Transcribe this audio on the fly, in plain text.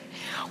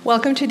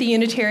Welcome to the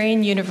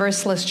Unitarian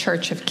Universalist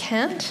Church of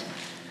Kent.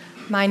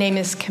 My name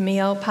is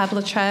Camille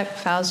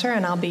Pavlicek-Fauser,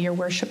 and I'll be your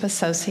worship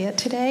associate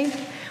today.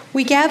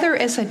 We gather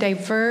as a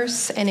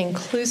diverse and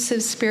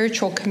inclusive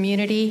spiritual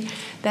community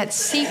that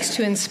seeks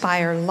to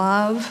inspire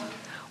love,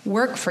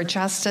 work for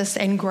justice,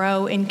 and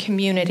grow in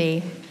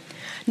community.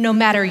 No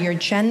matter your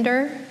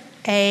gender,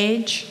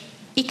 age,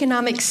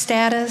 economic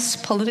status,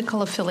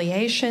 political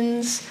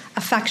affiliations,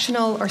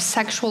 affectional or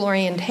sexual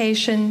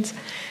orientations,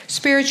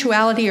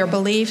 spirituality or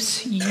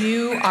beliefs,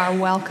 you are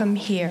welcome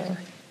here.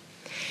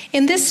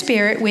 In this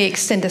spirit, we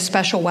extend a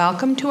special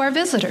welcome to our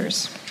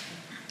visitors.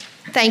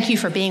 Thank you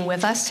for being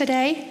with us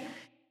today.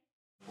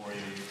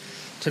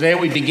 Today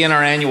we begin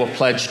our annual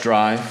pledge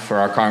drive for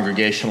our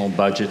congregational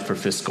budget for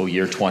fiscal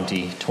year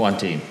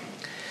 2020.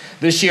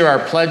 This year, our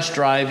pledge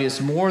drive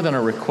is more than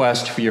a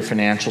request for your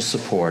financial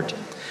support.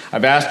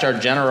 I've asked our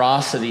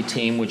generosity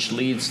team, which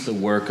leads the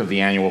work of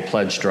the annual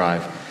pledge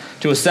drive,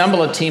 to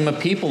assemble a team of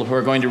people who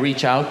are going to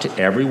reach out to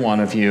every one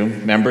of you,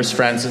 members,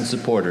 friends, and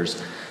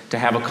supporters, to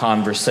have a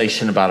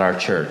conversation about our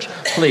church.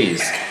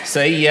 Please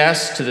say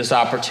yes to this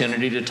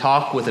opportunity to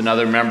talk with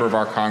another member of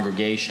our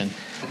congregation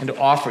and to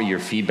offer your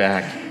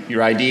feedback,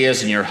 your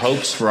ideas, and your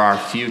hopes for our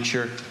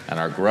future and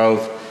our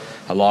growth,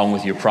 along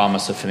with your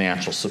promise of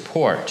financial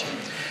support.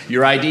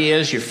 Your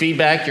ideas, your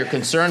feedback, your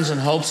concerns and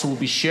hopes will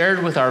be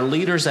shared with our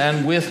leaders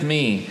and with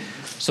me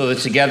so that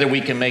together we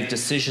can make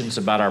decisions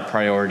about our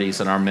priorities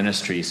and our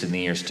ministries in the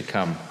years to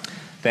come.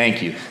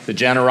 Thank you. The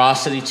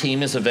generosity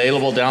team is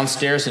available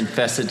downstairs in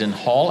Fessenden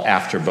Hall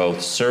after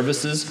both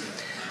services.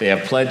 They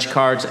have pledge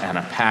cards and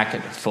a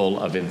packet full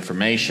of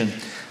information.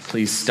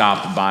 Please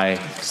stop by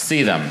to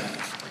see them.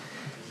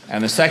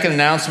 And the second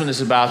announcement is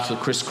about the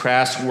Chris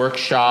Crass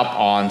workshop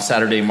on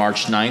Saturday,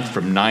 March 9th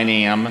from 9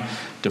 a.m.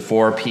 to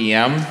 4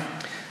 p.m.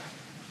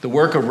 The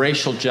work of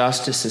racial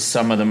justice is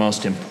some of the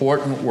most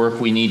important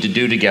work we need to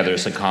do together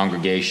as a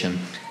congregation,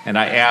 and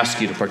I ask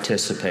you to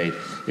participate.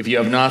 If you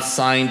have not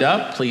signed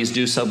up, please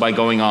do so by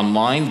going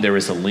online. There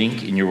is a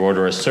link in your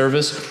order of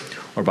service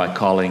or by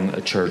calling a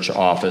church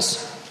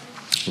office.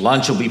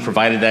 Lunch will be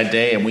provided that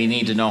day, and we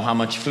need to know how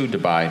much food to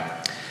buy.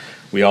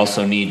 We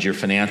also need your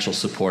financial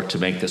support to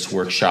make this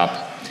workshop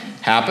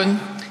happen.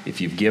 If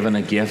you've given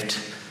a gift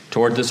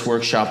toward this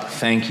workshop,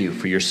 thank you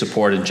for your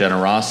support and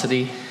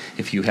generosity.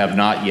 If you have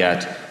not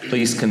yet,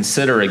 please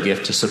consider a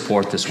gift to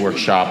support this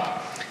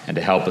workshop and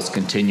to help us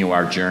continue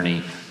our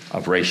journey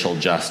of racial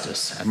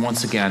justice. And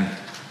once again,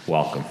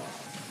 welcome.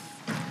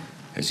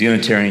 As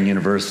Unitarian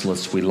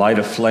Universalists, we light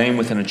a flame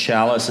within a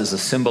chalice as a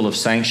symbol of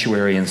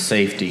sanctuary and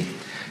safety,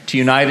 to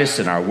unite us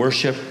in our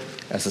worship,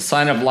 as a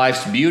sign of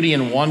life's beauty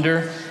and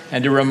wonder,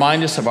 and to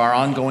remind us of our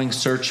ongoing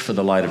search for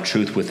the light of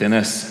truth within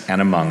us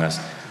and among us.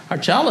 Our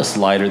chalice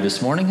lighter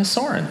this morning is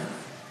Soren.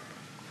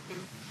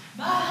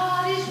 My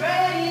heart is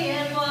ready,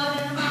 and what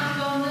am I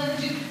gonna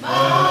do? My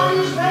heart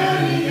is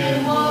ready,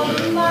 and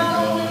what am I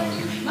gonna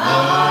do? My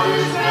heart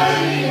is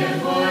ready,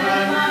 and what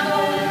am I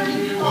gonna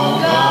do? Oh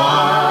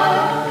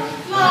God,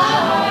 my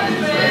heart is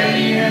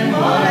ready, and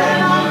what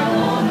am I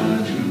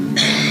gonna do?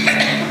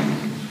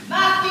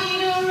 My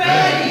feet are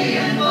ready,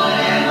 and what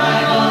am I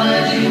gonna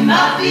do?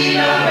 My feet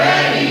are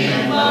ready,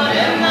 and what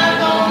am I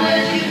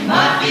gonna do?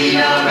 My feet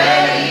are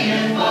ready,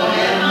 and what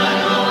am I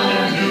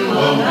gonna do?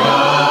 Oh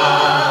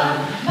God,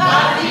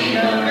 my feet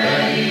are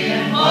ready,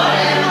 and what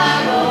am I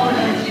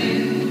gonna do?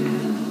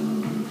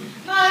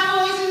 My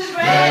voice is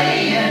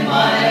ready, and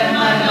what am I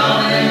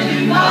gonna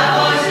do? My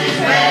voice is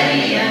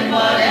ready, and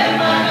what am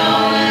I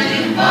gonna do?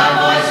 My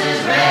voice is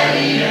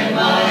ready, and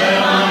what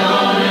am I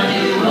gonna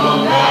do? Oh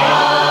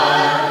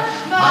God,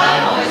 my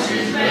voice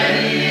is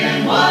ready, and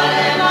what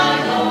am I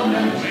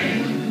gonna do?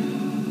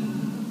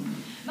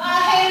 My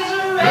hands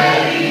are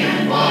ready,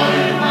 and what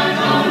am I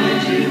gonna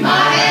do?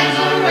 My hands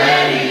are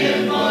ready,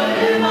 and what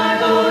am I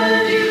gonna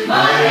do?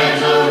 My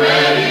hands are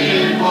ready,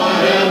 and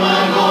what am I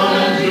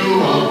gonna do?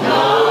 Oh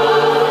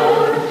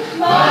God,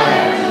 my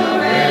hands are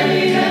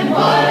ready, and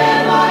what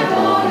am I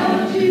gonna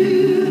do?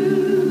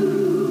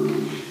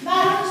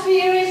 My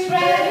spirit's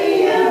ready,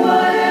 and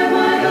what am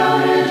I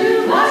gonna do?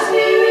 My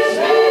spirit's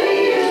ready,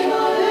 and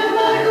what am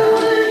I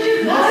gonna do?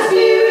 My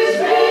spirit's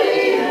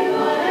ready, and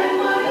what am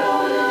I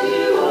gonna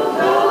do? Oh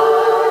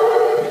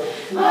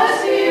God, my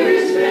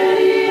spirit's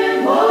ready,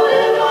 and what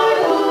am I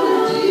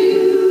gonna do?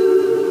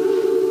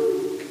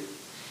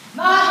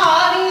 My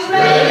heart is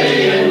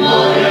ready, and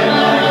what am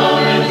I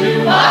gonna do?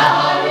 My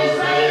heart is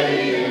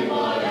ready, and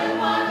what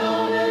am I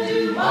gonna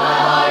do? My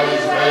heart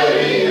is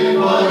ready, and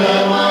what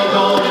am I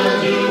gonna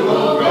do?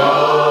 Oh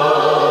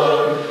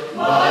God,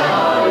 my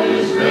heart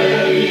is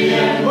ready,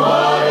 and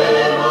what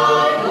am I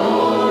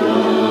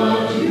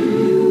gonna do?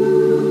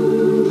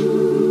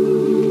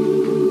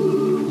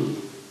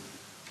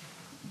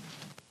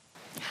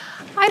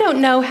 I don't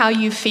know how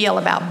you feel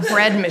about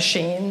bread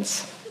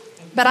machines,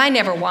 but I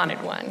never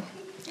wanted one.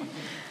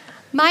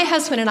 My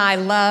husband and I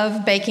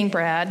love baking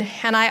bread,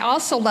 and I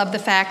also love the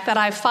fact that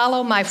I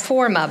follow my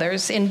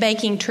foremothers in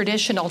baking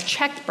traditional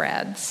Czech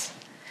breads.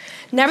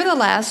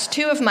 Nevertheless,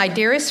 two of my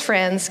dearest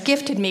friends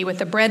gifted me with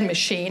a bread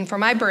machine for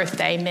my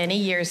birthday many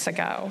years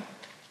ago.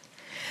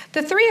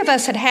 The three of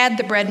us had had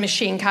the bread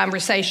machine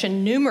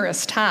conversation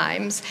numerous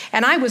times,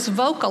 and I was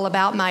vocal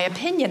about my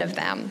opinion of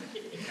them.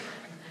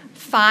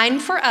 Fine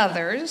for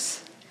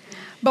others,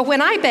 but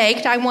when I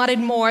baked, I wanted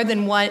more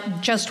than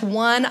just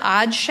one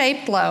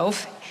odd-shaped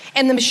loaf,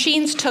 and the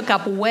machines took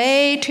up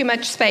way too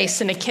much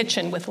space in a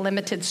kitchen with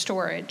limited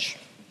storage.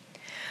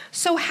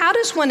 So how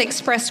does one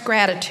express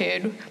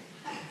gratitude?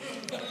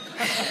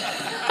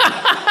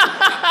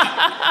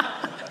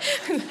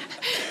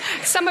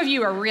 Some of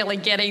you are really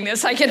getting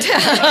this, I can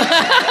tell.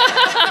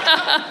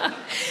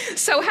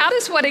 So how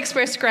does one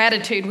express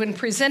gratitude when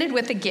presented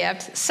with a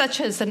gift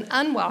such as an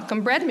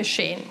unwelcome bread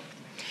machine?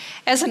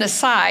 As an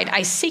aside,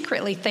 I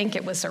secretly think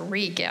it was a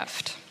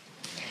re-gift.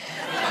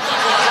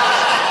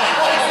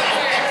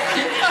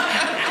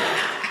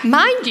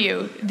 Mind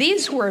you,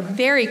 these were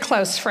very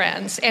close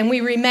friends, and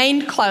we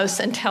remained close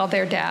until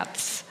their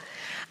deaths.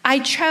 I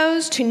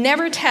chose to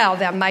never tell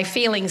them my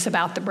feelings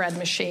about the bread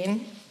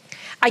machine.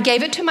 I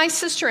gave it to my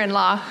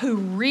sister-in-law, who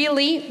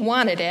really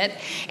wanted it,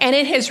 and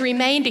it has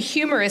remained a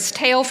humorous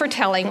tale for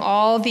telling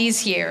all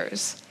these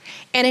years.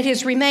 And it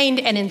has remained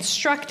an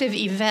instructive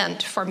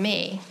event for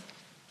me.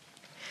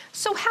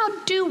 So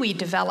how do we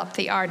develop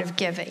the art of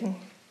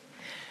giving?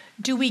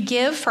 Do we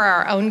give for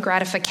our own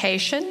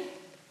gratification,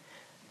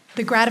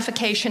 the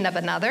gratification of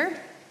another,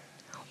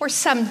 or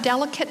some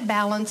delicate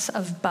balance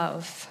of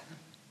both?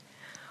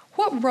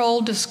 What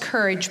role does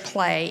courage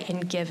play in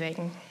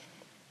giving?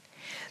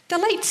 The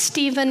late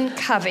Stephen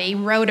Covey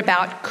wrote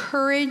about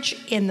courage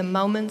in the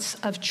moments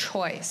of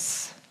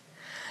choice.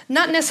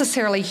 Not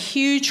necessarily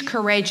huge,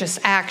 courageous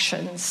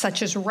actions,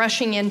 such as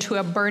rushing into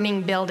a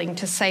burning building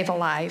to save a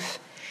life.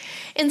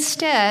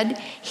 Instead,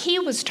 he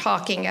was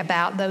talking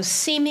about those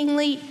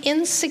seemingly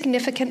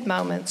insignificant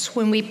moments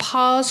when we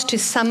pause to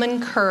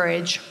summon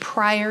courage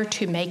prior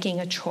to making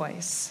a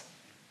choice.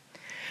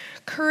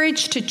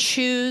 Courage to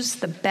choose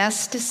the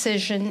best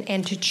decision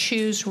and to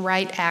choose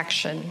right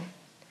action.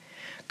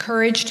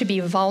 Courage to be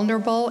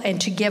vulnerable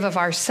and to give of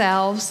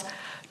ourselves,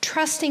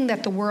 trusting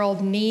that the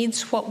world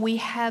needs what we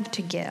have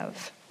to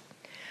give.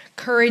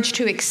 Courage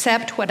to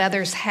accept what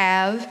others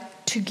have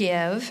to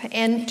give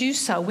and do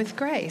so with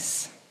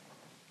grace.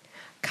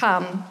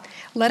 Come,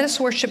 let us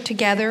worship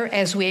together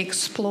as we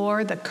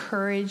explore the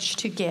courage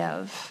to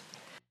give.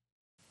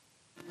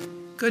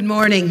 Good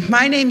morning.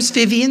 My name's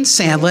Vivian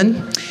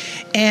Sandlin,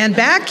 and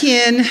back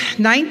in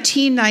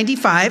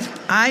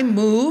 1995, I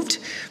moved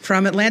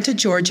from Atlanta,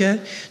 Georgia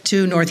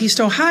to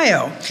Northeast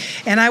Ohio,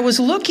 and I was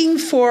looking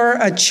for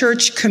a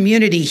church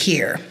community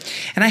here,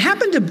 and I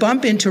happened to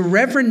bump into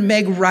Reverend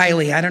Meg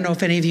Riley. I don't know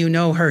if any of you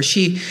know her.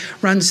 She's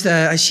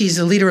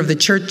the leader of the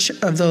Church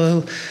of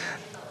the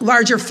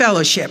Larger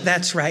Fellowship,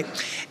 that's right,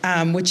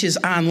 which is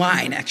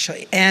online,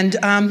 actually. And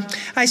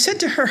I said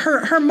to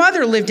her, her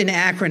mother lived in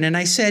Akron, and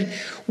I said,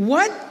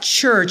 what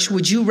church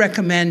would you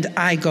recommend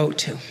I go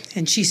to?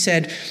 And she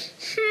said,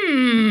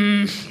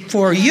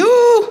 for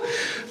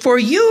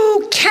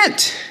you,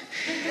 Kent.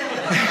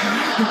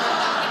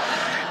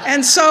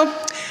 And so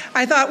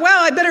I thought,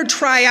 well, I better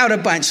try out a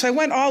bunch. So I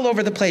went all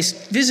over the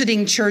place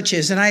visiting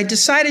churches, and I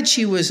decided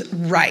she was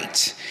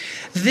right.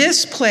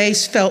 This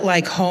place felt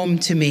like home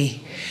to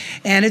me.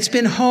 And it's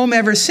been home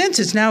ever since.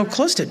 It's now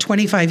close to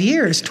 24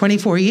 years. It's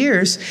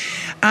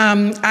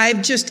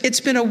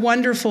been a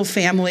wonderful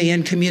family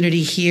and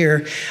community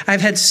here.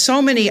 I've had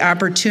so many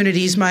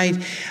opportunities. My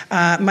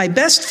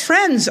best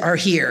friends are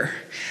here.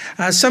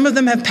 Some of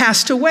them have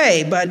passed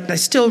away, but I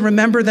still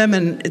remember them,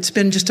 and it's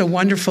been just a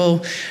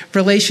wonderful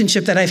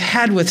relationship that I've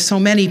had with so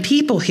many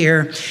people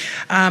here.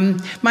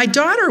 My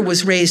daughter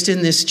was raised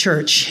in this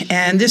church,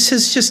 and this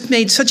has just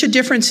made such a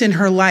difference in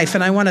her life,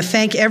 and I want to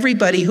thank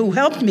everybody who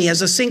helped me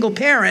as a single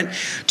parent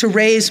to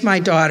raise my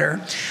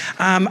daughter.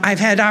 I've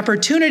had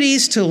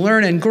opportunities to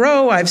learn and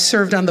grow. I've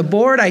served on the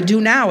board. I do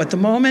now at the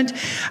moment.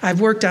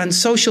 I've worked on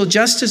social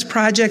justice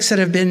projects that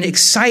have been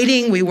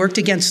exciting. We worked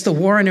against the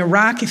war in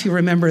Iraq, if you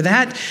remember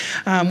that.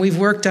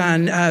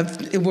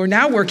 We're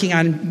now working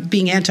on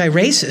being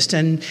anti-racist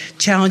and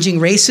challenging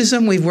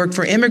racism. We've worked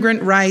for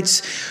immigrant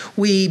rights.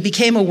 We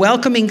became a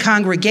welcoming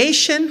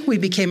congregation. We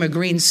became a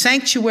green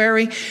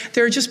sanctuary.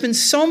 There have just been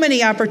so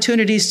many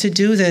opportunities to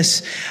do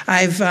this.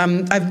 I've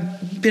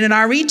been an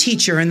RE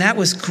teacher, and that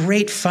was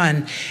great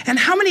fun. And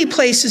how many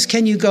places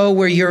can you go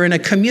where you're in a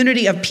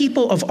community of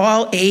people of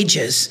all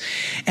ages?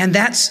 And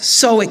that's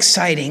so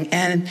exciting.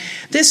 And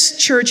this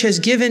church has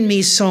given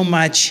me so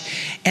much,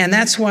 and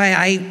that's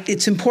why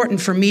it's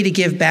important for me to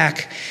give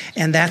back,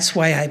 and that's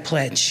why I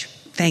pledge.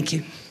 Thank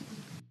you.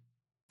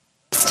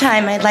 This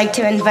time I'd like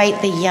to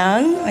invite the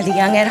young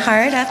at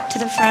heart up to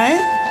the front.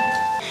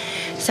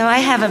 So I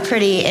have a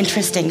pretty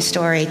interesting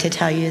story to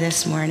tell you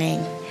this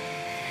morning.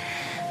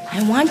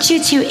 I want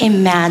you to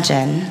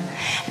imagine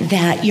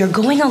that you're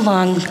going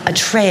along a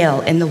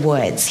trail in the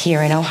woods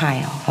here in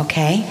Ohio,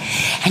 okay?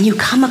 And you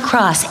come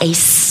across a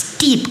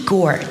steep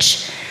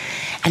gorge.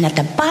 And at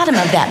the bottom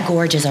of that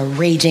gorge is a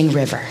raging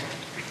river,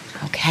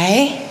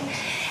 okay?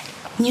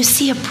 and you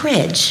see a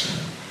bridge.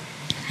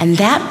 And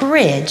that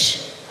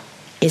bridge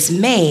is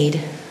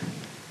made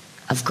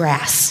of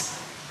grass.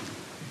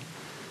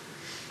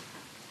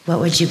 What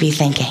would you be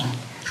thinking?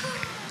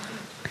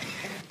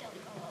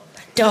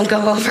 Don't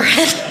go over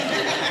it.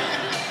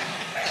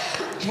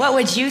 What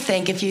would you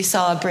think if you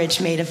saw a bridge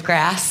made of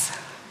grass?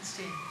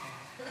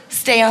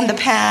 Stay on the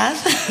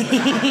path.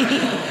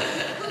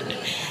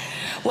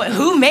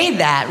 Who made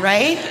that,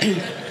 right?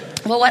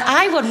 Well, what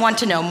I would want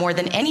to know more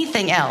than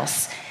anything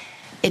else is,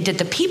 did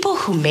the people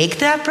who make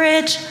that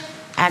bridge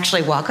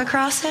actually walk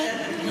across it?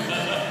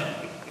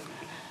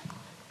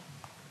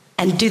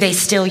 And do they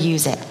still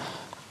use it?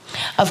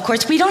 Of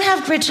course, we don't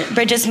have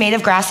bridges made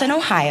of grass in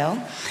Ohio,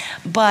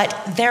 but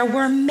there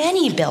were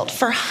many built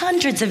for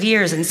hundreds of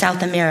years in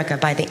South America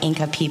by the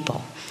Inca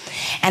people.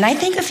 And I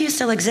think a few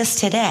still exist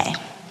today.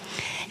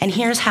 And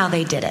here's how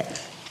they did it.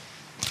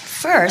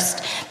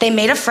 First, they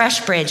made a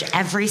fresh bridge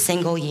every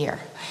single year,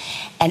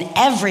 and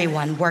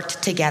everyone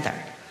worked together.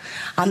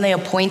 On the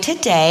appointed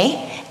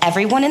day,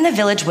 everyone in the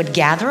village would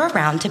gather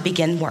around to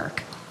begin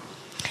work.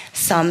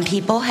 Some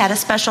people had a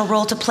special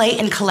role to play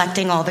in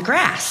collecting all the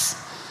grass.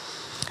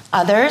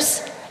 Others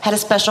had a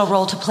special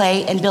role to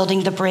play in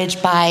building the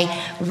bridge by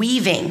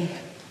weaving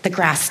the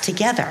grass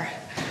together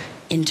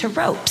into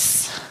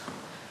ropes.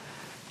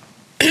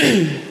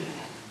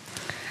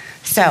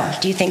 So,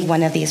 do you think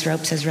one of these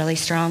ropes is really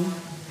strong?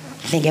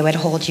 You think it would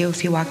hold you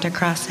if you walked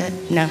across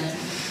it? No.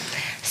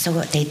 So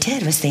what they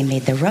did was they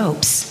made the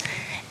ropes,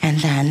 and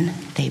then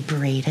they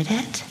braided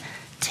it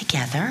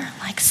together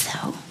like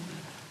so.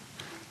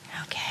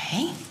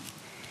 Okay.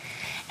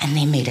 And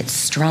they made it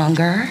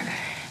stronger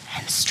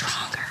and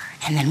stronger.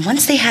 And then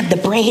once they had the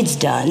braids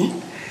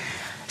done,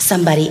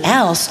 somebody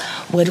else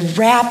would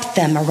wrap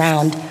them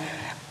around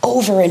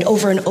over and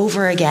over and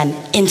over again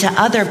into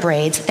other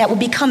braids that would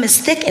become as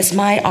thick as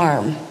my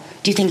arm.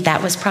 Do you think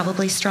that was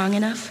probably strong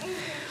enough?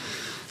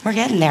 We're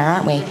getting there,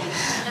 aren't we?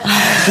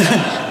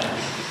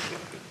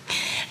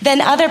 Then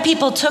other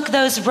people took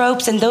those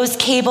ropes and those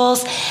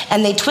cables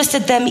and they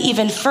twisted them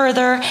even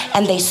further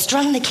and they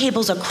strung the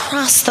cables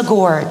across the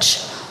gorge.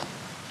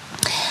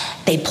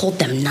 They pulled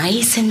them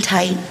nice and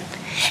tight,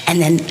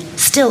 and then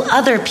still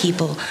other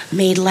people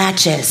made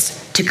latches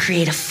to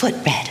create a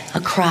footbed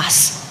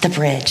across the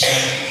bridge.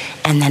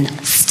 And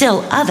then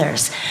still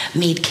others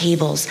made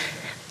cables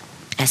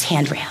as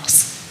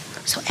handrails.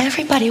 So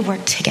everybody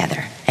worked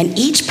together, and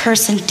each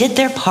person did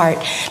their part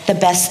the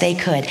best they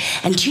could.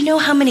 And do you know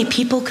how many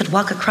people could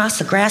walk across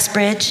the grass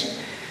bridge?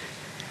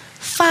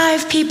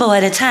 5 people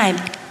at a time,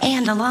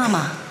 and a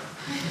llama.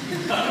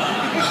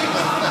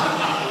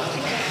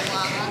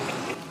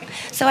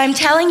 So I'm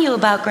telling you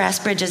about grass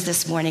bridges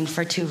this morning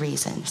for 2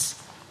 reasons.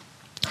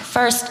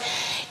 First,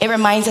 it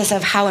reminds us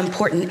of how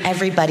important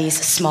everybody's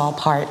small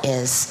part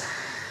is.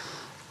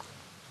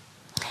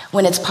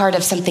 When it's part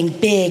of something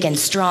big and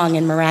strong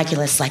and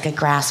miraculous like a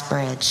grass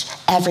bridge,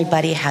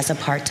 everybody has a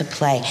part to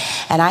play.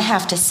 And I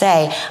have to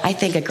say, I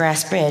think a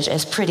grass bridge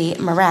is pretty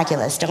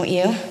miraculous, don't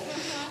you?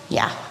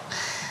 Yeah.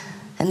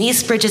 And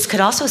these bridges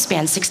could also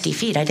span 60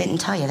 feet. I didn't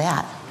tell you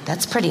that.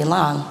 That's pretty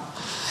long.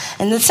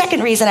 And the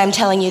second reason I'm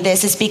telling you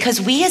this is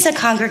because we as a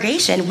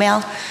congregation,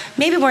 well,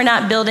 maybe we're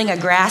not building a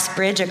grass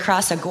bridge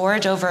across a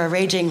gorge over a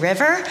raging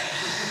river,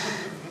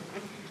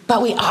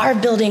 but we are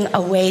building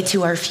a way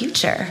to our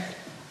future,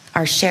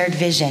 our shared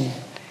vision.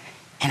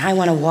 And I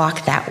want to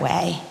walk that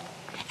way.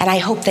 And I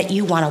hope that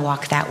you want to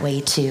walk that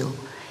way too.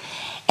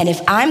 And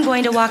if I'm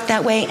going to walk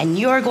that way and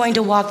you're going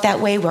to walk that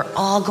way, we're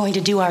all going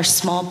to do our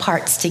small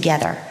parts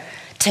together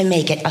to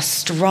make it a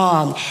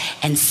strong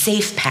and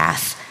safe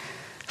path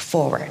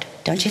forward.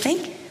 Don't you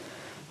think?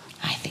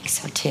 I think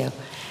so too.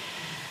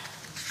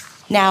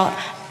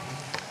 Now,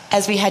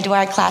 as we head to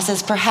our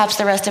classes, perhaps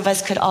the rest of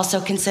us could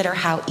also consider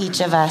how each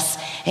of us,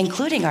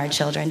 including our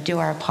children, do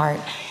our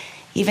part,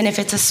 even if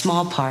it's a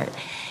small part,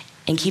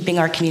 in keeping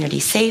our community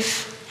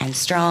safe and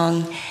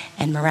strong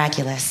and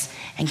miraculous,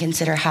 and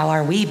consider how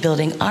are we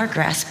building our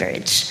grass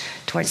bridge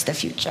towards the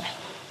future.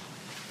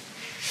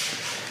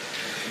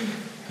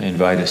 I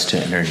invite us to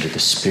enter into the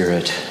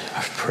spirit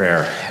of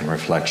prayer and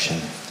reflection,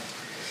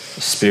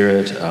 the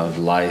spirit of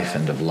life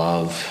and of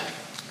love,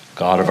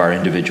 God of our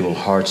individual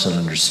hearts and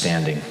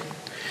understanding,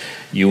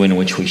 you in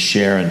which we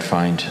share and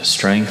find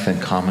strength and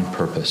common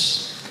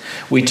purpose.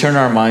 We turn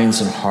our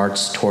minds and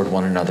hearts toward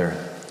one another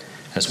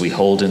as we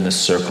hold in this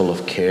circle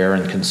of care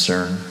and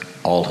concern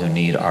all who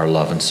need our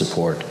love and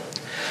support,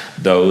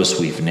 those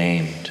we've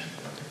named,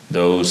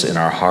 those in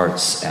our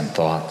hearts and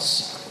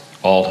thoughts,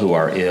 all who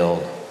are ill,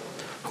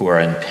 who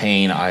are in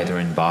pain either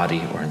in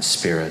body or in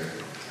spirit,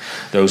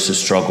 those who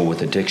struggle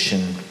with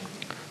addiction,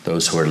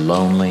 those who are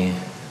lonely,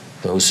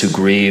 those who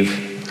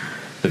grieve,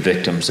 the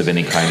victims of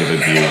any kind of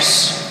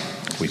abuse.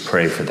 We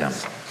pray for them.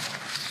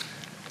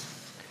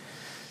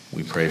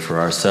 We pray for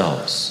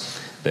ourselves,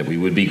 that we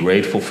would be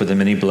grateful for the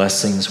many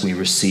blessings we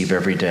receive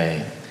every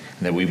day,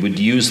 and that we would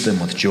use them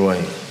with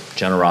joy,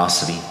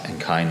 generosity, and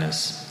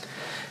kindness.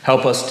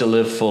 Help us to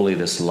live fully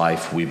this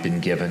life we've been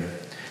given,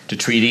 to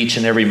treat each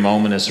and every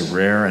moment as a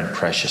rare and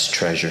precious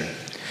treasure,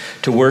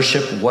 to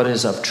worship what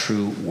is of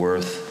true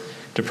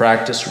worth, to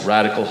practice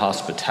radical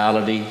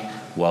hospitality,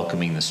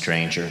 welcoming the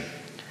stranger,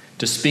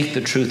 to speak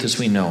the truth as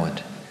we know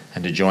it,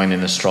 and to join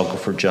in the struggle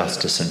for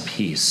justice and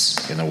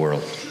peace in the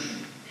world.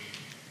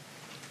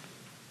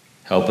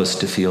 Help us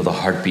to feel the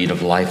heartbeat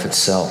of life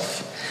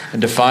itself,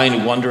 and to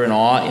find wonder and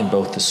awe in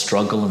both the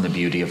struggle and the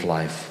beauty of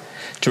life.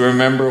 To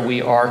remember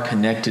we are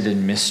connected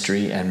in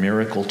mystery and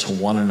miracle to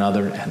one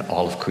another and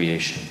all of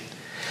creation.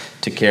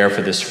 To care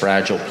for this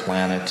fragile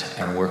planet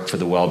and work for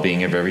the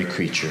well-being of every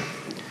creature.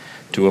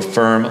 To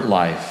affirm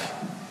life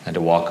and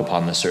to walk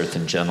upon this earth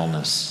in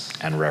gentleness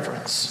and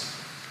reverence.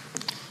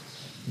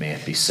 May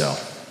it be so,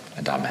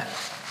 and amen.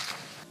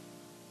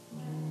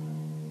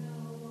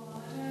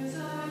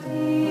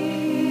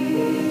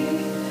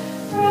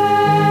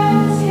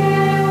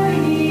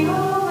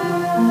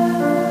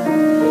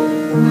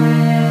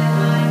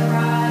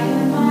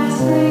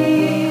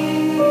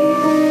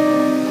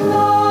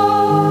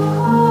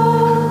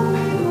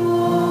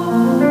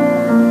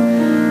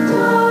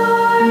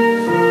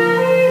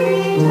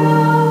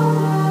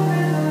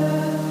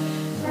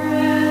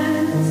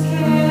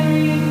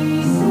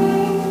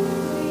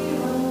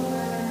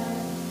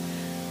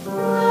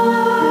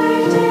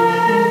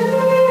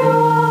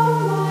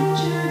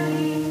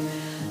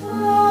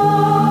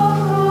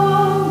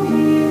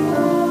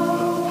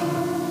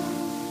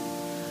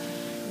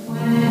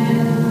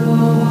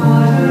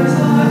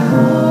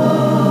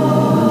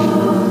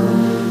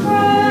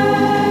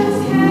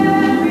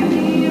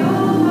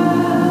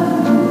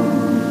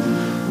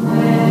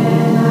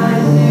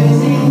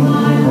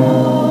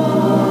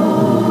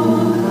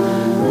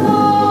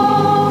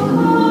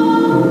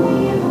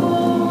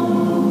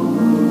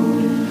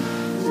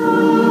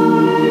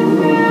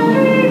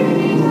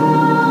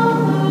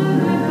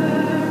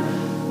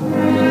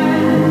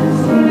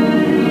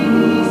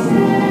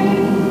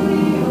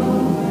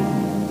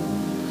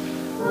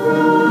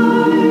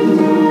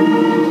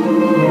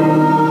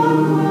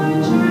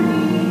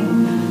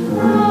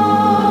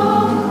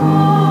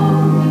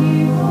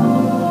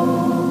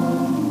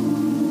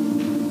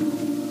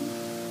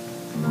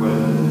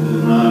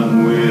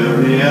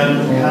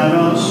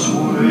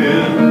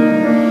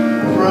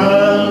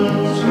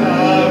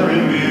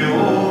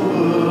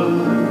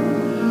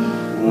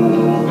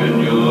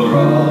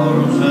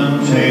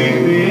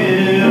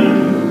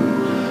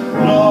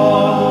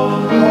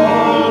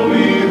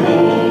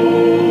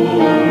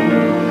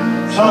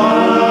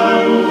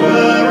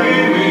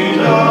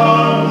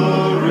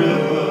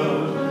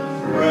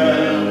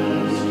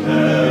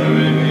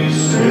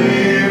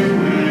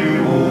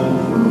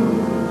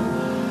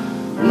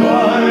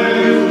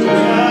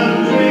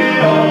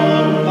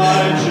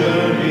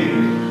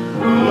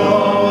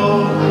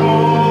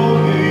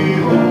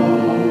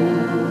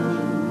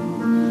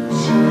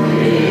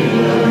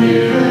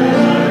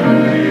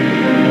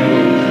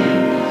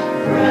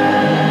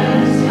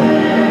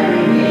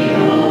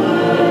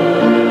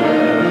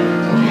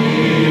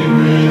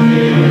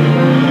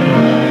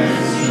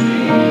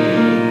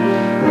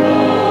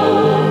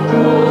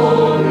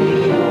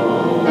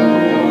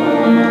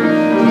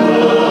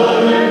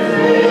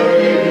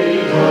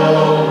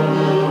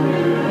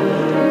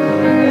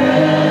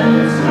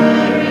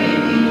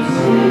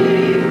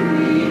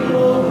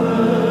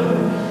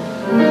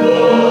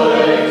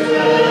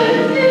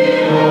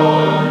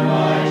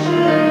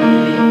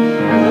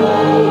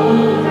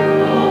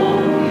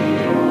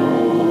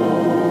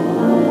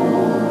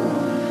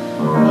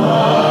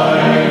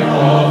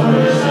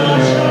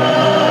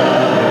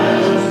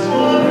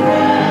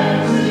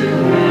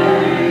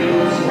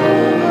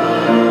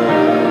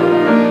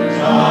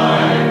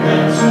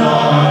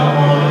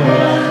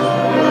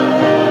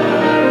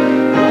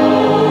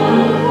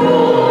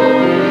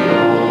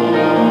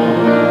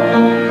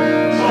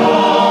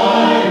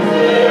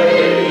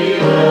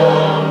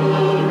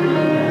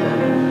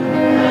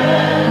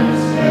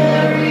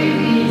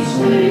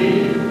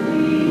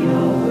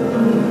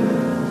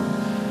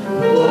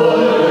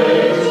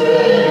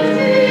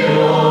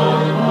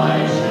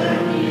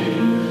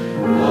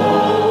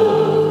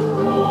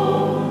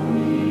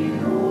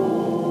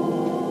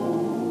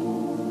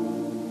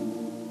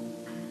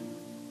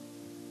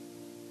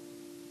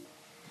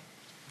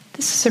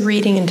 This is a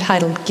reading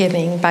entitled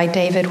Giving by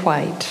David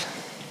White.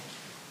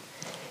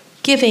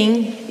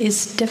 Giving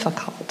is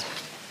difficult.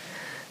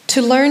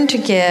 To learn to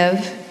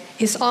give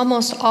is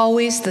almost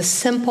always the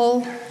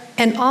simple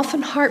and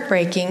often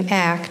heartbreaking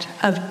act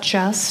of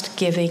just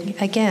giving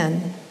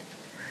again.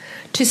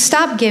 To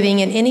stop giving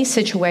in any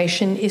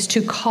situation is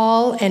to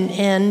call an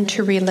end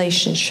to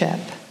relationship.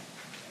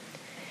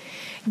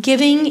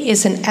 Giving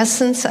is an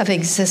essence of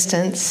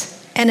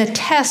existence and a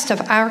test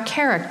of our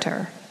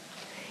character.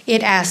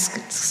 It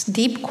asks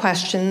deep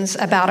questions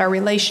about our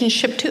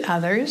relationship to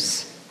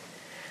others,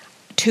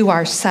 to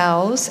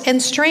ourselves,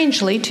 and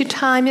strangely, to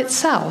time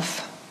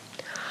itself.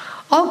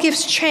 All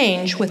gifts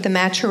change with the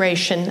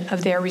maturation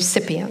of their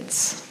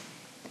recipients.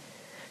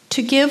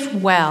 To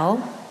give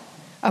well,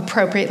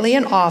 appropriately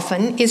and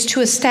often, is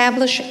to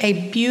establish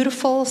a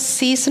beautiful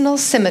seasonal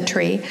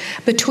symmetry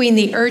between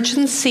the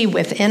urgency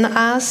within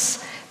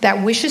us,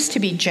 that wishes to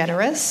be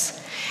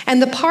generous,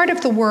 and the part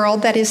of the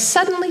world that is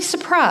suddenly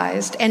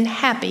surprised and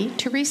happy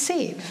to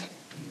receive.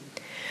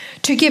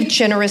 To give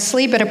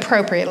generously but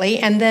appropriately,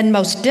 and then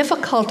most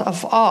difficult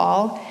of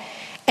all,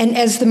 and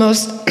as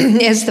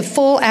the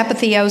full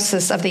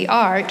apotheosis of the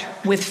art,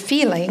 with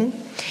feeling,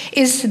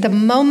 is the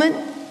moment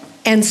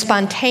and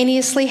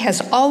spontaneously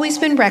has always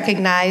been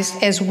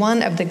recognized as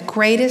one of the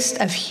greatest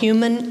of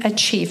human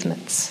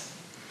achievements.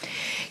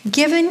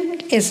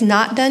 Giving is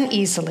not done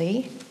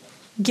easily.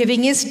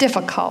 Giving is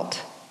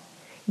difficult.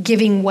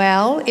 Giving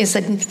well is,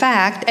 in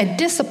fact, a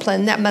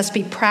discipline that must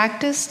be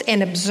practiced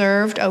and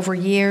observed over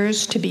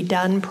years to be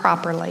done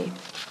properly.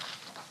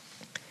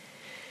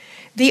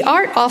 The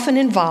art often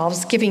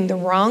involves giving the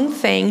wrong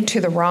thing to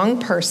the wrong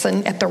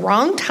person at the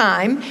wrong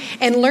time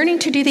and learning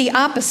to do the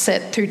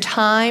opposite through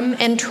time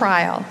and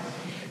trial.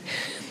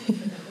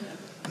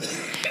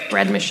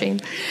 Bread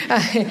machine.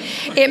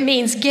 It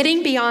means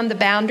getting beyond the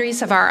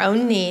boundaries of our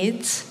own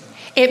needs.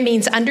 It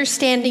means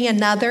understanding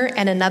another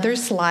and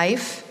another's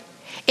life.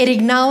 It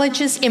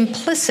acknowledges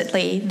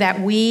implicitly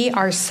that we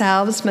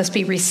ourselves must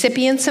be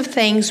recipients of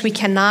things we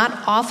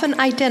cannot often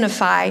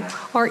identify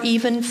or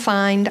even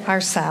find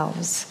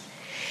ourselves.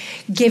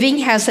 Giving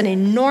has an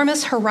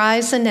enormous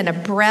horizon and a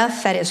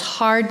breadth that is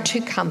hard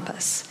to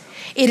compass.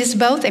 It is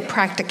both a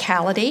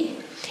practicality.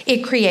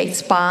 It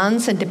creates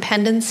bonds and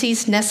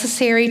dependencies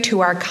necessary to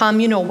our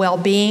communal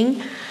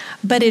well-being,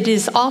 but it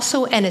is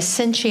also an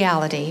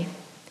essentiality.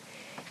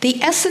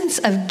 The essence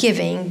of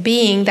giving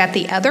being that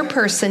the other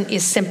person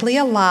is simply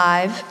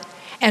alive,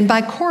 and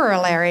by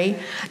corollary,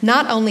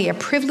 not only a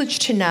privilege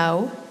to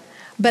know,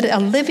 but a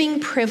living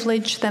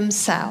privilege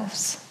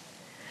themselves,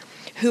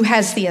 who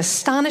has the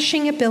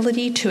astonishing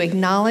ability to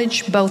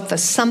acknowledge both the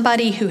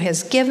somebody who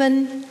has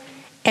given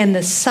and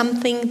the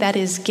something that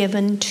is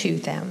given to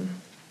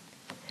them.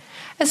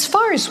 As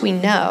far as we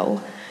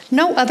know,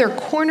 no other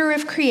corner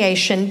of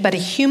creation but a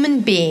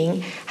human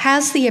being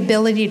has the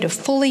ability to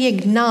fully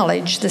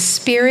acknowledge the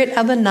spirit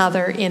of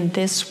another in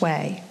this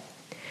way.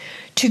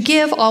 To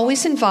give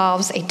always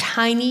involves a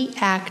tiny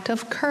act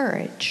of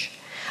courage,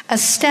 a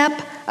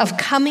step of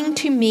coming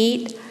to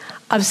meet,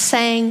 of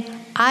saying,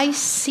 I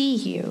see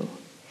you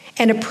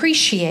and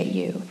appreciate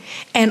you,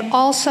 and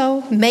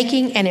also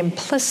making an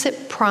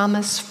implicit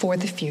promise for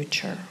the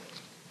future.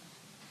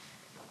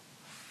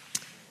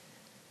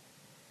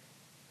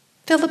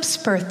 Philip's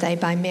Birthday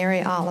by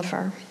Mary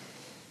Oliver.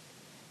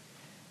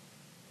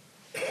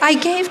 I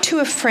gave to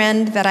a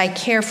friend that I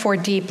care for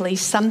deeply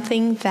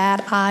something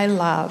that I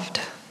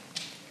loved.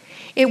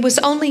 It was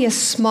only a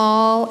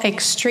small,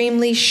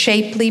 extremely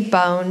shapely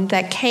bone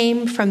that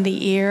came from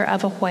the ear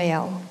of a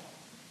whale.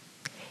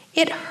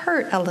 It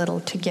hurt a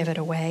little to give it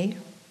away.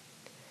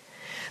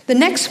 The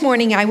next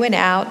morning I went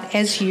out,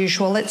 as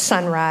usual, at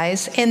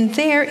sunrise, and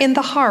there in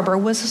the harbor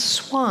was a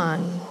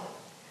swan.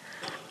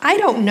 I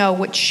don't know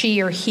what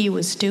she or he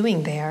was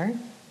doing there,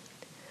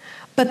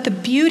 but the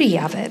beauty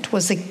of it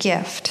was a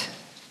gift.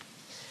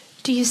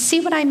 Do you see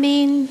what I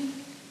mean?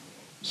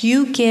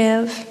 You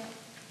give,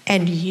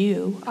 and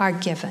you are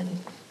given.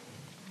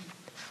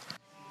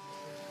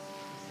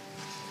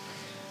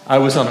 I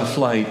was on a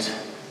flight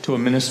to a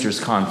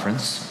minister's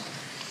conference,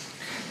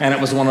 and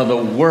it was one of the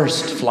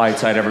worst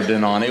flights I'd ever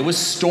been on. It was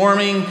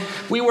storming,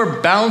 we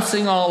were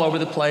bouncing all over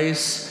the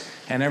place,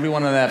 and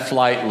everyone on that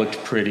flight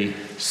looked pretty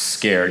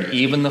scared.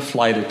 Even the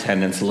flight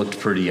attendants looked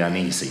pretty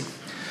uneasy.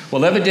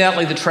 Well,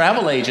 evidently the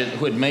travel agent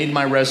who had made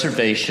my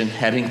reservation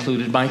had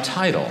included my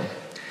title,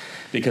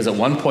 because at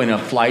one point a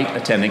flight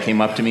attendant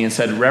came up to me and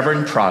said,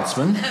 Reverend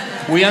Trotzman,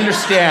 we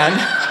understand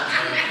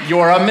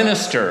you're a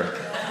minister.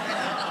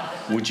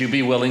 Would you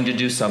be willing to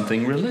do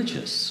something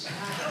religious?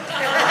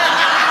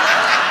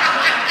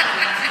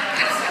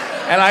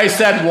 And I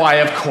said, why,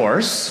 of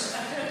course.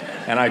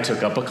 And I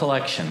took up a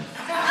collection.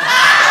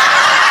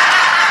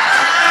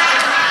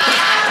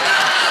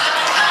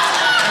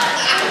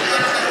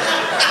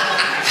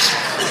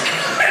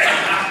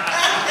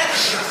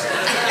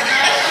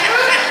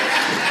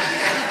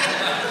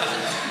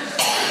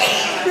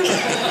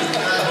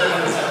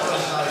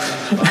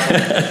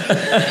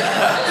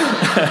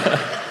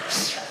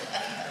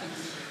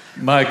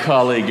 My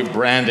colleague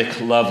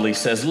Brandick Lovely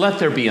says, let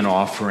there be an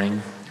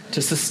offering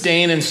to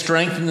sustain and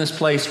strengthen this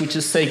place which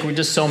is sacred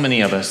to so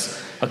many of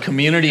us, a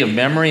community of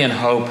memory and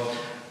hope,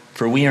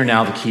 for we are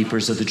now the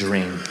keepers of the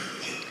dream.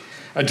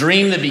 A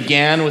dream that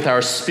began with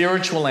our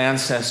spiritual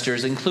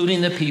ancestors,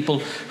 including the people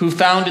who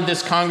founded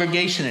this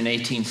congregation in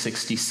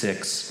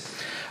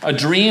 1866. A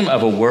dream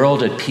of a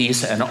world at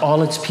peace and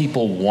all its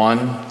people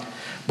one,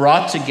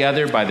 brought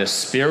together by the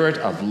spirit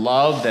of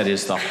love that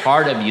is the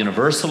heart of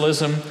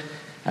universalism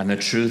and the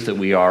truth that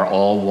we are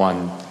all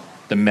one,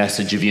 the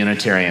message of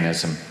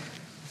Unitarianism.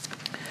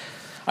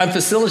 I'm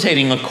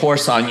facilitating a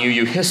course on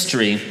UU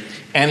history,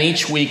 and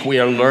each week we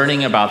are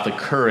learning about the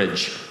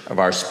courage of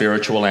our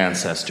spiritual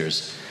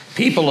ancestors.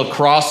 People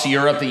across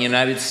Europe, the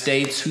United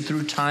States, who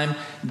through time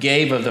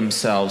gave of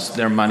themselves,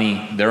 their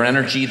money, their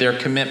energy, their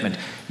commitment,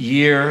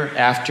 year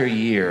after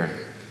year.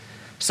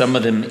 Some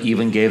of them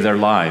even gave their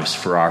lives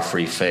for our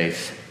free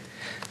faith.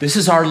 This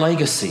is our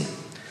legacy,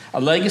 a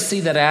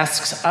legacy that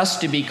asks us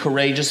to be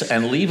courageous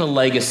and leave a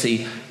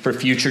legacy for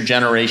future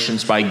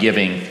generations by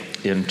giving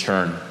in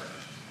turn.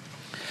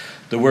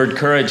 The word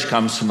courage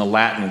comes from the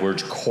Latin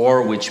word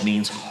cor, which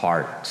means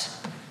heart.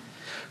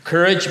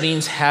 Courage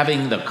means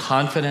having the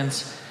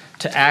confidence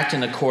to act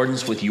in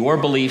accordance with your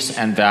beliefs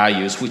and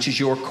values, which is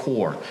your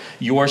core,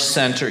 your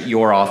center,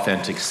 your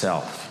authentic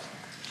self.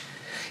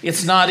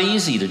 It's not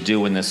easy to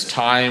do in this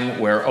time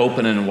where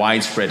open and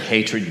widespread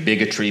hatred,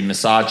 bigotry,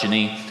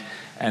 misogyny,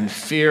 and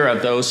fear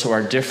of those who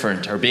are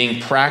different are being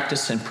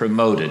practiced and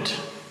promoted.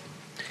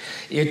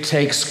 It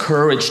takes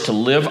courage to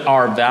live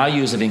our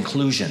values of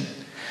inclusion,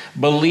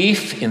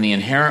 belief in the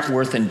inherent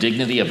worth and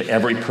dignity of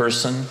every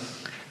person,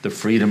 the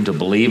freedom to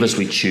believe as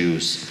we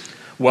choose,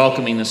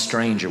 welcoming the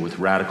stranger with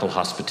radical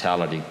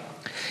hospitality.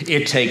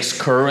 It takes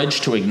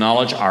courage to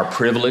acknowledge our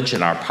privilege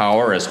and our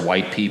power as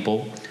white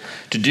people,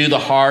 to do the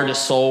hard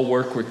soul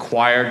work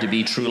required to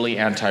be truly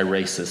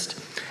anti-racist,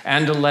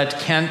 and to let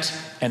Kent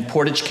and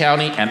Portage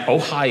County and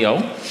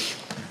Ohio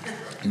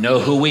know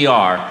who we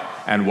are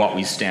and what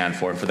we stand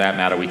for. And for that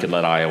matter, we could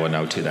let Iowa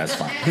know too, that's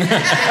fine.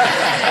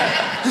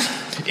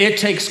 It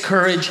takes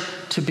courage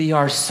to be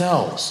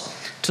ourselves,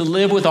 to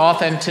live with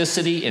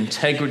authenticity,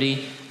 integrity,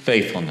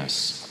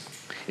 faithfulness.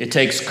 It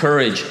takes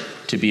courage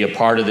to be a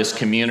part of this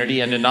community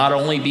and to not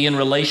only be in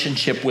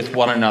relationship with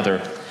one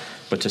another,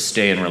 but to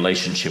stay in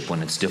relationship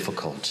when it's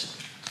difficult.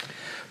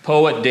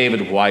 Poet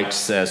David White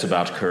says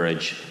about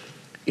courage,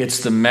 it's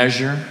the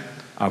measure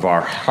of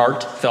our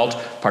heartfelt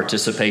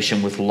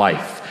participation with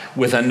life,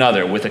 with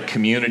another, with a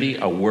community,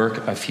 a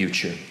work, a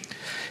future.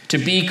 To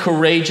be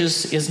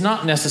courageous is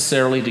not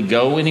necessarily to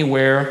go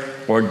anywhere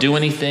or do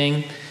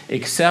anything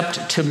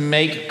except to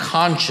make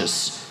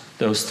conscious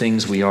those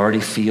things we already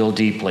feel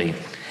deeply,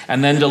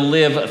 and then to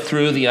live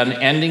through the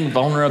unending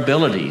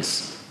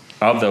vulnerabilities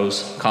of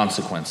those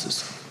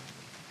consequences.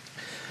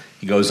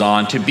 He goes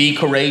on, to be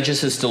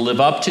courageous is to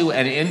live up to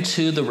and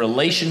into the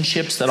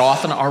relationships that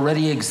often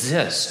already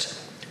exist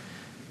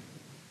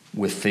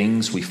with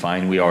things we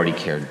find we already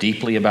care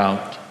deeply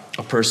about,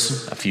 a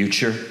person, a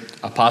future,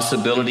 a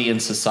possibility in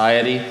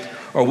society,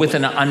 or with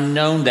an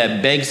unknown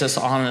that begs us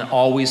on and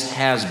always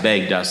has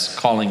begged us,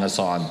 calling us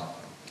on.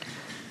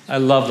 I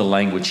love the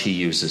language he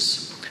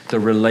uses, the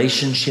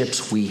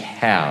relationships we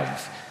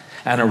have,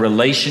 and a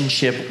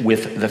relationship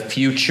with the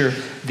future,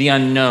 the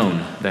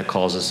unknown that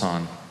calls us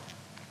on.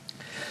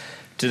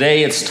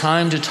 Today, it's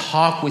time to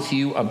talk with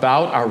you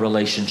about our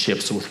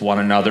relationships with one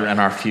another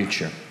and our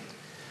future.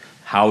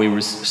 How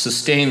we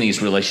sustain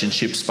these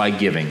relationships by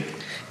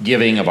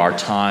giving of our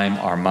time,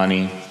 our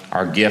money,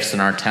 our gifts,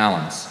 and our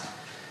talents,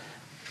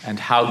 and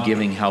how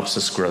giving helps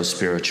us grow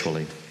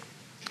spiritually.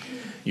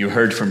 You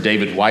heard from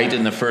David White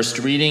in the first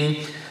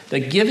reading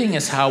that giving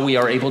is how we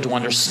are able to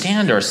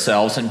understand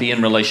ourselves and be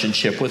in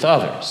relationship with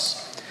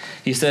others.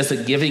 He says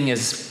that giving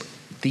is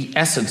the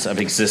essence of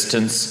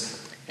existence,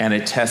 and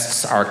it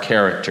tests our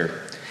character.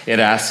 It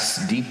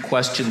asks deep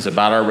questions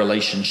about our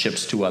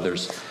relationships to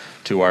others,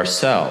 to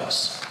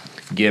ourselves.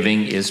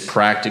 Giving is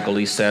practical,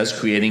 he says,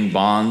 creating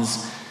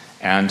bonds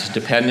and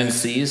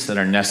dependencies that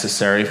are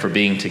necessary for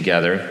being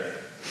together.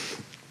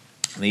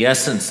 The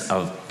essence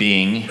of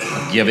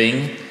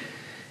giving,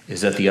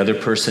 is that the other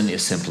person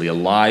is simply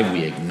alive.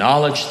 We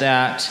acknowledge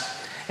that,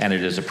 and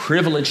it is a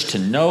privilege to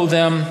know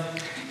them.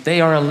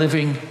 They are a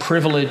living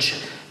privilege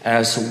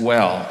as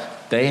well.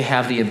 They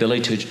have the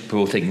ability to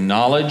both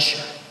acknowledge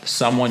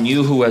someone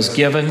new who has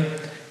given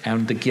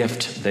and the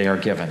gift they are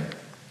given.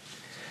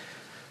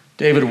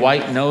 David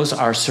White knows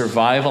our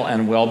survival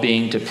and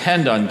well-being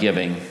depend on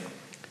giving,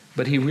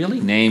 but he really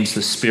names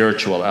the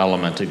spiritual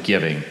element of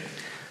giving.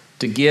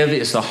 To give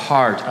is the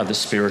heart of the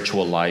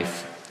spiritual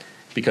life,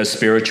 because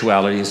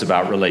spirituality is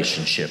about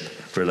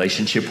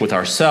relationship with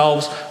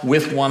ourselves,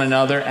 with one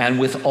another, and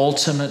with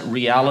ultimate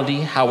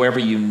reality, however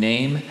you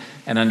name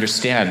and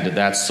understand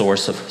that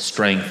source of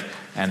strength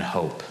and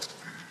hope.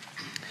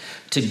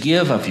 To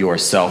give of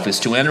yourself is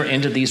to enter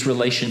into these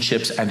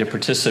relationships and to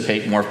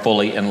participate more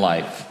fully in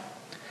life.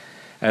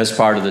 As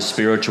part of the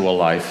spiritual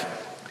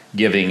life,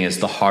 giving is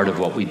the heart of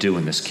what we do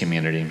in this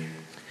community.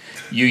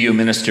 UU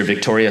Minister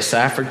Victoria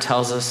Safford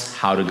tells us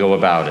how to go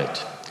about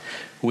it.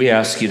 We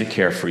ask you to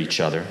care for each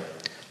other,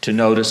 to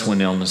notice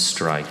when illness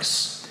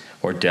strikes,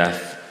 or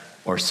death,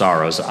 or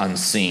sorrows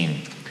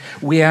unseen.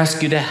 We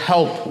ask you to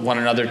help one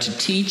another to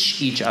teach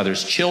each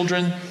other's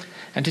children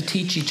and to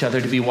teach each other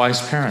to be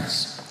wise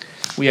parents.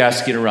 We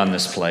ask you to run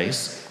this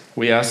place.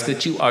 We ask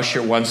that you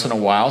usher once in a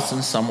while,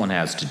 since someone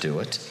has to do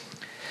it.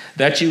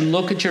 That you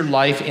look at your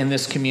life in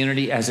this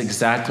community as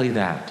exactly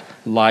that,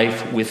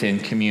 life within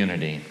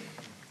community.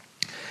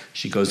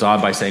 She goes on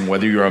by saying,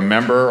 whether you're a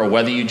member or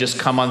whether you just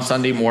come on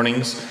Sunday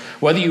mornings,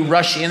 whether you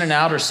rush in and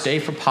out or stay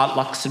for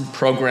potlucks and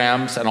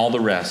programs and all the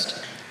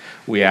rest,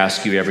 we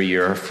ask you every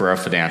year for a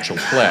financial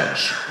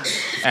pledge.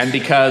 And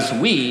because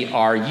we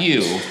are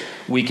you,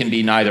 we can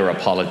be neither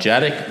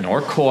apologetic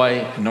nor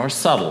coy nor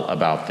subtle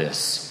about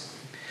this.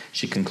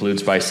 She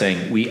concludes by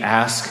saying, we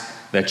ask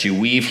that you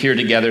weave here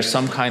together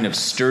some kind of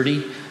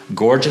sturdy,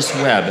 gorgeous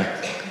web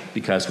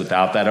because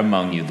without that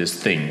among you, this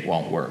thing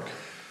won't work.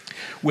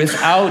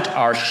 Without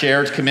our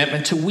shared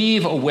commitment to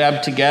weave a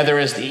web together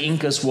as the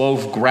Incas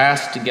wove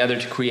grass together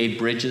to create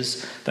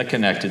bridges that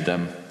connected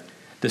them,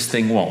 this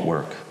thing won't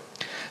work.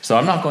 So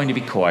I'm not going to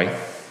be coy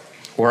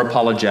or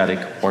apologetic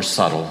or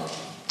subtle.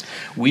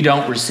 We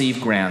don't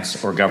receive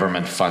grants or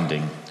government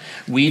funding.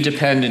 We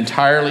depend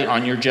entirely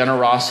on your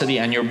generosity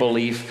and your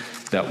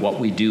belief that what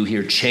we do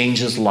here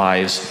changes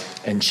lives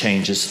and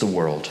changes the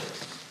world.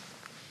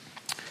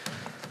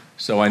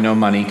 So I know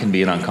money can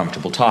be an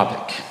uncomfortable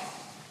topic.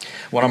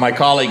 One of my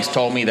colleagues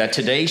told me that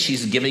today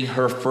she's giving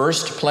her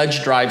first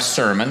pledge drive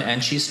sermon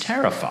and she's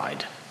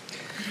terrified.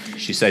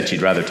 She said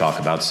she'd rather talk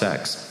about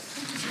sex.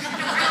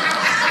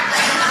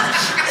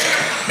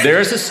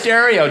 There's a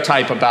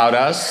stereotype about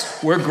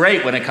us. We're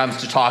great when it comes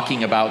to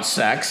talking about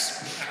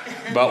sex,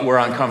 but we're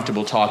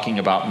uncomfortable talking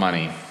about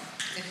money.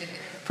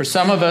 For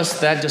some of us,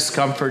 that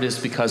discomfort is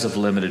because of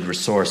limited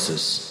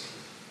resources.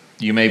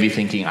 You may be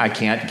thinking, I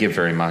can't give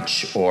very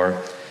much,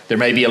 or there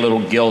may be a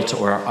little guilt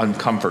or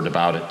uncomfort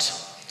about it.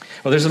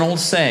 Well, there's an old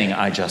saying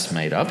I just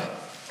made up.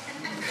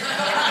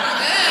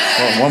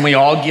 Well, when we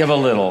all give a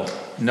little,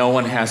 no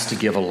one has to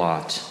give a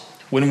lot.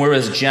 When we're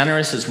as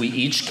generous as we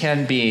each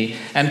can be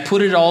and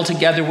put it all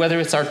together, whether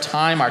it's our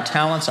time, our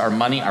talents, our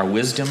money, our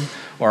wisdom,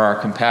 or our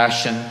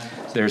compassion,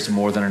 there's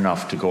more than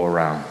enough to go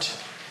around.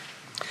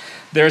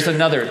 There's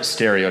another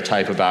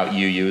stereotype about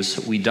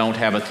UUs. We don't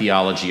have a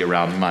theology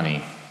around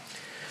money.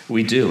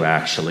 We do,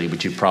 actually,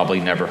 but you've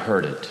probably never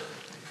heard it.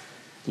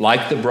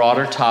 Like the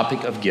broader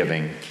topic of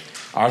giving,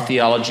 our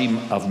theology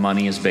of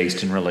money is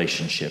based in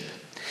relationship.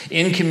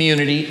 In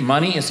community,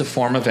 money is a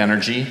form of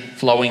energy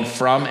flowing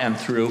from and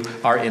through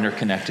our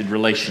interconnected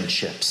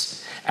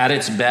relationships. At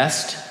its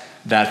best,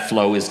 that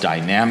flow is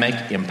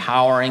dynamic,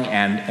 empowering,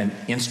 and an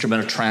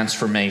instrument of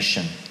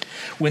transformation.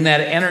 When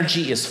that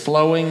energy is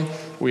flowing,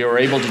 we are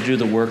able to do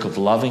the work of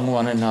loving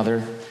one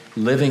another,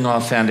 living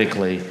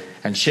authentically,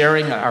 and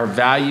sharing our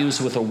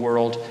values with a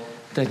world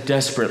that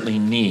desperately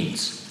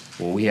needs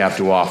what we have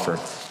to offer.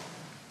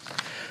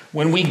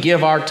 When we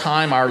give our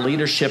time, our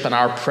leadership, and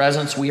our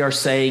presence, we are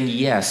saying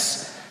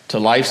yes to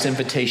life's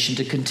invitation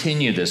to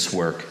continue this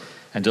work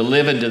and to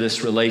live into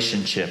this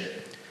relationship,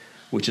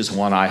 which is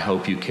one I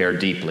hope you care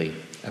deeply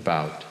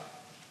about.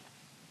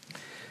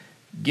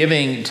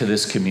 Giving to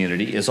this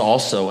community is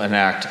also an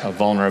act of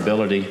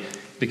vulnerability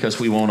because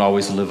we won't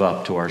always live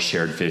up to our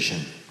shared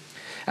vision.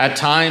 At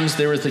times,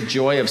 there is the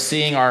joy of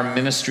seeing our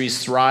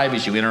ministries thrive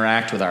as you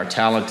interact with our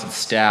talented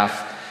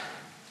staff,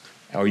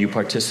 or you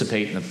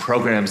participate in the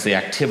programs, the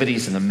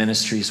activities, and the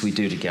ministries we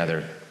do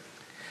together.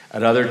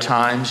 At other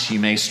times,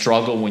 you may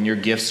struggle when your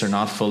gifts are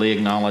not fully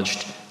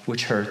acknowledged,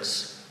 which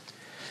hurts.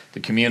 The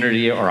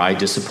community or I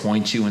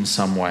disappoint you in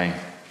some way,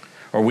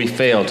 or we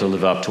fail to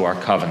live up to our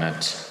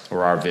covenant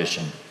or our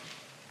vision.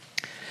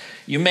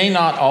 You may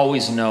not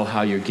always know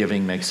how your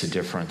giving makes a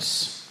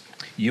difference.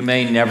 You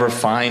may never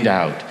find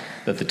out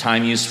that the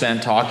time you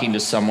spend talking to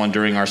someone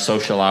during our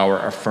social hour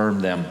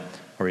affirmed them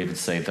or even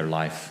saved their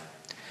life.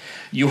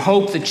 You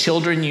hope the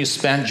children you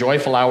spend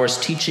joyful hours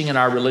teaching in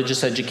our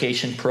religious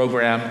education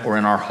program or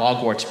in our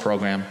Hogwarts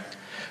program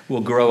will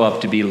grow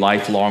up to be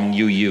lifelong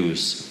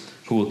UUs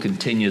who will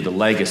continue the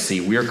legacy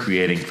we're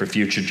creating for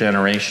future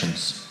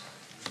generations.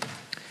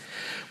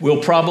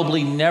 We'll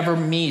probably never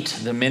meet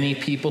the many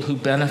people who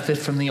benefit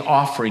from the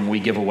offering we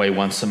give away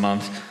once a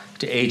month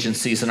to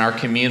agencies in our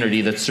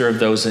community that serve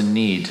those in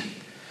need,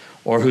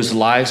 or whose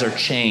lives are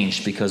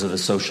changed because of the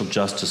social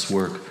justice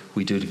work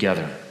we do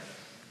together.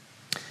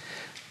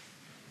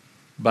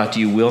 But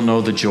you will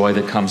know the joy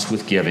that comes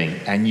with giving,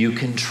 and you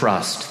can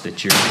trust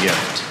that your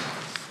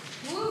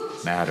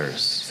gift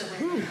matters.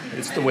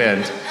 It's the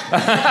wind.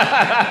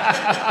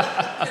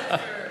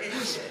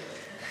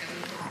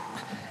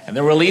 And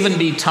there will even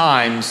be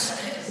times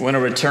when a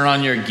return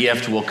on your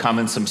gift will come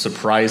in some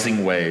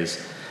surprising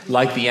ways,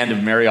 like the end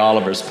of Mary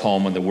Oliver's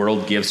poem when the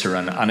world gives her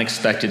an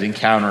unexpected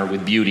encounter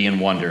with beauty and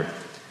wonder.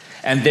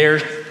 And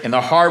there in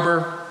the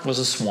harbor was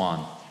a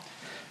swan.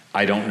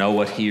 I don't know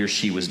what he or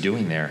she was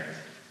doing there,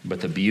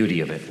 but the beauty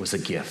of it was a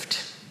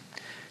gift.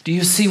 Do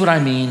you see what I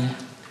mean?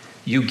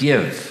 You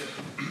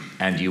give,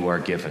 and you are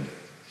given.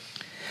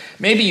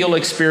 Maybe you'll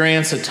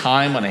experience a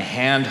time when a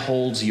hand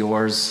holds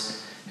yours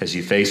as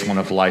you face one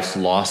of life's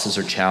losses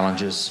or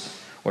challenges,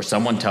 or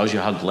someone tells you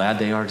how glad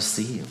they are to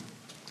see you.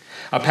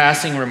 A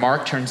passing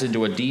remark turns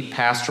into a deep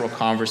pastoral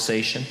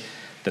conversation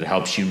that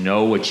helps you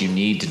know what you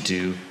need to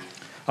do.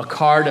 A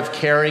card of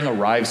caring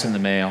arrives in the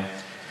mail,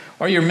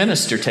 or your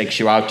minister takes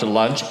you out to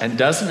lunch and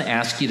doesn't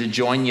ask you to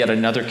join yet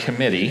another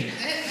committee,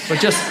 but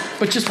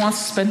just wants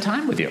to spend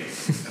time with you.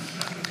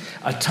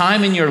 A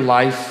time in your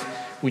life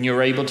when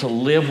you're able to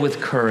live with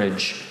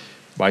courage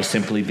by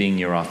simply being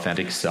your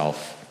authentic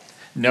self,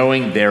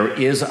 knowing there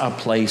is a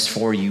place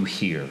for you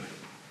here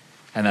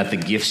and that the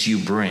gifts you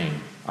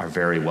bring are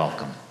very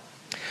welcome.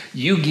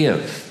 You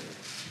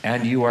give,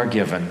 and you are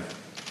given.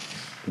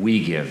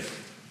 We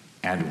give,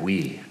 and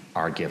we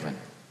are given.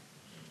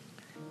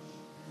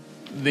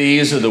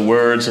 These are the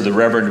words of the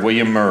Reverend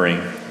William Murray,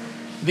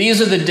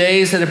 These are the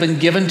days that have been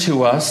given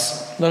to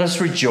us. Let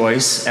us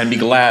rejoice and be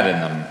glad in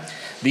them.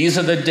 These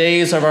are the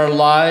days of our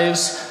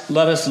lives.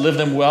 Let us live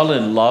them well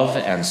in love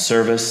and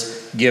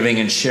service, giving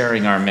and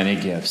sharing our many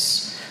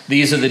gifts.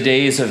 These are the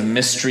days of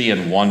mystery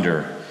and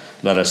wonder.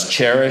 Let us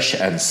cherish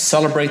and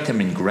celebrate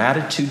them in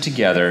gratitude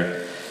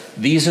together.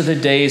 These are the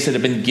days that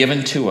have been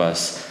given to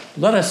us.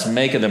 Let us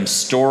make of them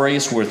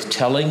stories worth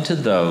telling to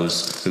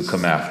those who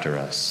come after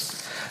us.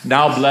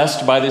 Now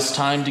blessed by this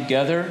time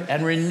together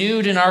and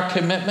renewed in our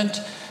commitment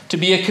to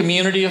be a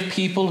community of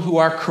people who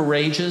are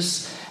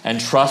courageous and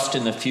trust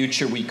in the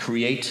future we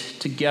create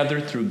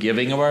together through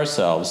giving of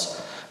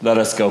ourselves, let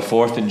us go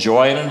forth in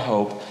joy and in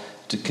hope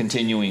to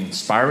continue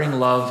inspiring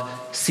love,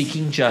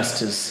 seeking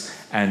justice,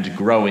 and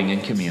growing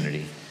in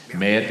community.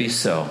 May it be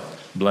so.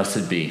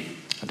 Blessed be.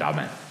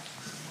 Amen.